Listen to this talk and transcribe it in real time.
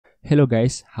Hello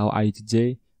guys, how are you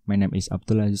today? My name is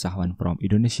Abdul Aziz Ahwan from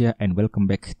Indonesia and welcome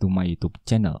back to my YouTube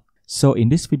channel. So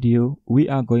in this video, we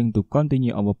are going to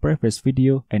continue our previous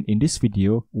video, and in this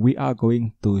video, we are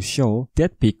going to show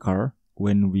that picker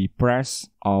when we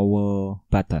press our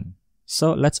button.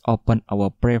 So let's open our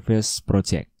previous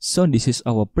project. So this is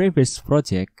our previous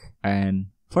project,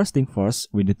 and first thing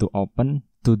first, we need to open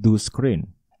to-do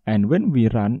screen. And when we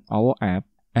run our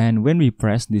app, and when we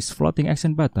press this floating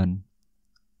action button,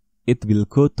 it will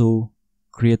go to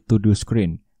create to-do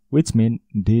screen, which means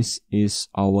this is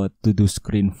our to-do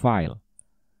screen file.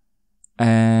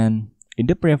 And in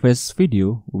the previous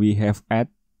video, we have added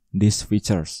these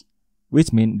features,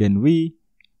 which means then we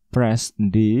press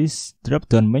this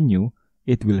drop-down menu,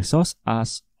 it will show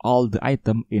us all the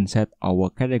items inside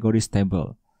our categories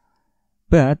table.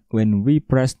 But when we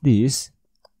press this,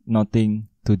 nothing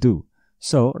to do.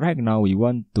 So right now we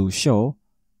want to show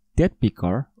that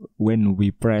picker when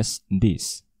we press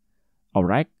this.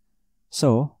 Alright,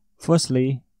 so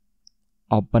firstly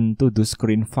open to-do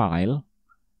screen file,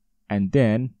 and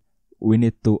then we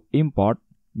need to import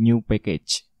new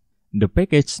package. The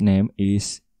package name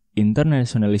is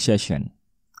internationalization.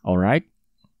 Alright,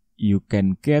 you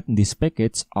can get this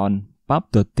package on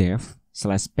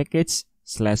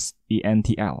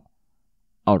pub.dev/package/intl.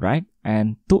 Alright,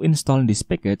 and to install this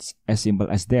package, as simple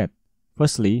as that.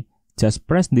 Firstly, just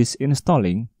press this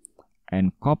installing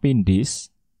and copy this,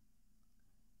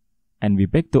 and we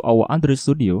back to our Android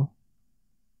Studio,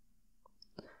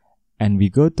 and we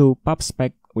go to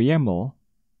pubspec YAML,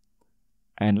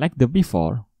 and like the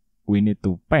before, we need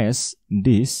to paste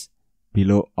this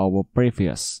below our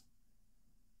previous,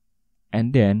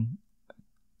 and then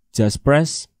just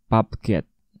press pub-get,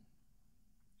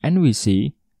 and we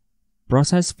see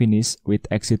process finish with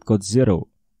exit code 0.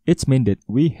 It means that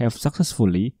we have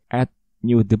successfully added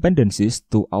new dependencies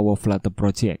to our Flutter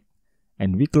project.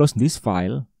 And we close this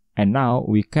file, and now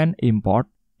we can import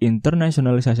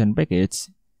internationalization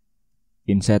package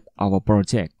inside our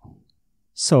project.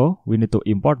 So we need to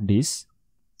import this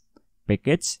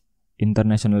package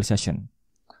internationalization.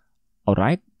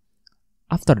 Alright,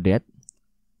 after that,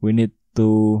 we need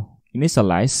to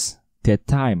initialize that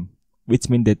time, which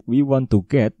means that we want to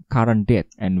get current date,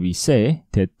 and we say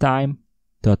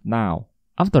datetime.now.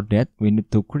 After that, we need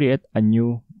to create a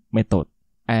new method,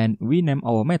 and we name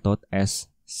our method as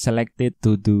selected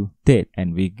to do date,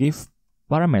 and we give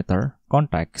parameter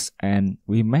context, and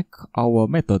we make our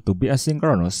method to be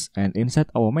asynchronous, and inside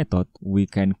our method we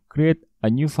can create a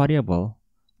new variable.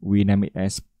 We name it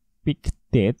as pick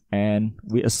date, and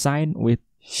we assign with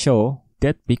show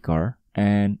date picker,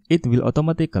 and it will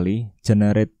automatically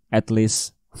generate at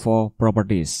least 4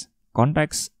 properties: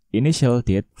 context, initial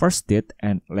date, first date,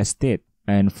 and last date.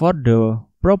 And for the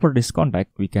properties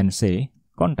context, we can say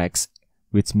context,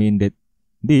 which means that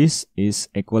this is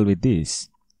equal with this.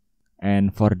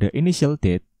 And for the initial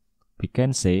date, we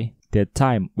can say date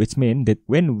time, which means that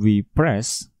when we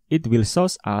press, it will show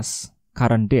us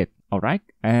current date. Alright,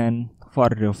 and for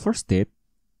the first date,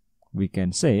 we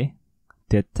can say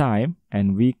date time,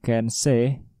 and we can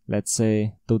say, let's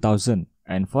say 2000.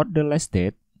 And for the last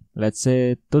date, let's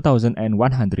say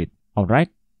 2100. Alright,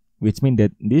 which means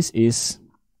that this is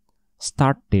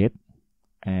start date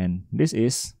and this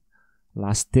is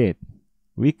last date.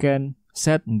 We can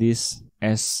set this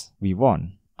as we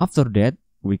want. After that,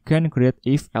 we can create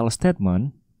if-else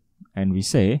statement, and we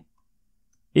say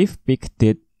if pick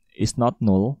date is not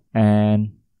null,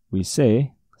 and we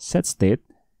say set state,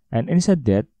 and inside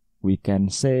that we can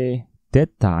say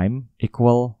date time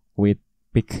equal with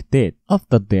pick date.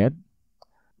 After that,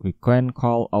 we can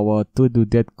call our to-do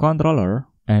date controller,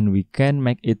 and we can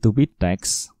make it to be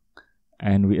text,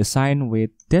 and we assign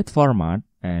with date format,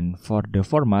 and for the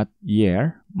format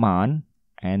year, month,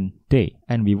 and day,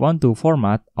 and we want to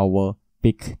format our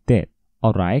pick date.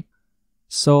 Alright,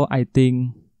 so I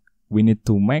think we need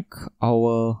to make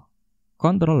our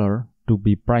controller to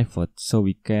be private, so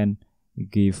we can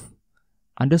give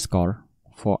underscore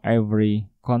for every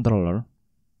controller,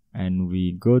 and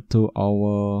we go to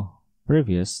our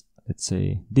previous, let's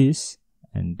say this,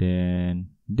 and then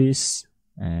this,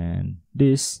 and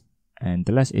this, and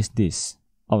the last is this.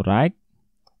 Alright,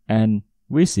 and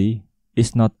we see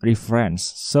it's not reference,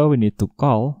 so we need to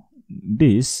call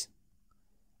this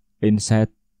inside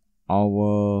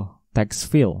our text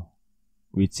field,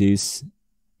 which is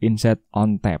inside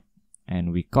on tab,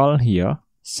 and we call here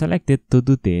selected to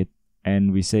do date,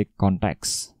 and we say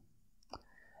context.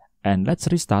 And let's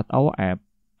restart our app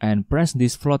and press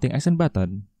this floating action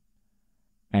button,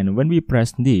 and when we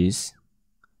press this,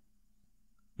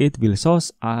 it will show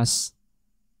us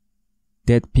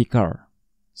date picker,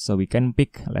 So we can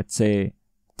pick, let's say,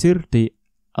 30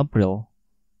 April,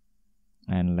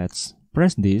 and let's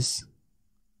press this,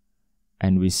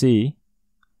 and we see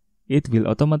it will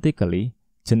automatically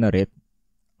generate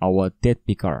our date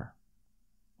picker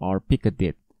or pick a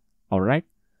date. Alright,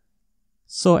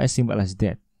 so as simple as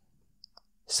that.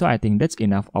 So I think that's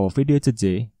enough our video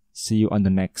today. See you on the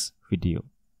next video.